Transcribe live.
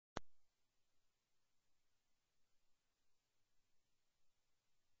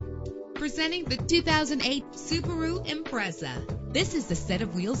Presenting the 2008 Subaru Impreza. This is the set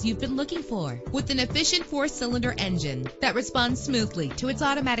of wheels you've been looking for, with an efficient 4-cylinder engine that responds smoothly to its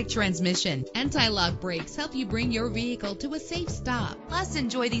automatic transmission. Anti-lock brakes help you bring your vehicle to a safe stop. Plus,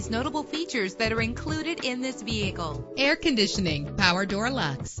 enjoy these notable features that are included in this vehicle: air conditioning, power door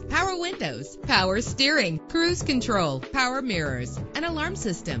locks, power windows, power steering, cruise control, power mirrors, an alarm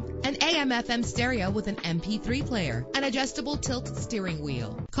system, an AM/FM stereo with an MP3 player, an adjustable tilt steering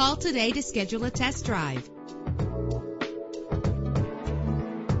wheel. Call today to schedule a test drive.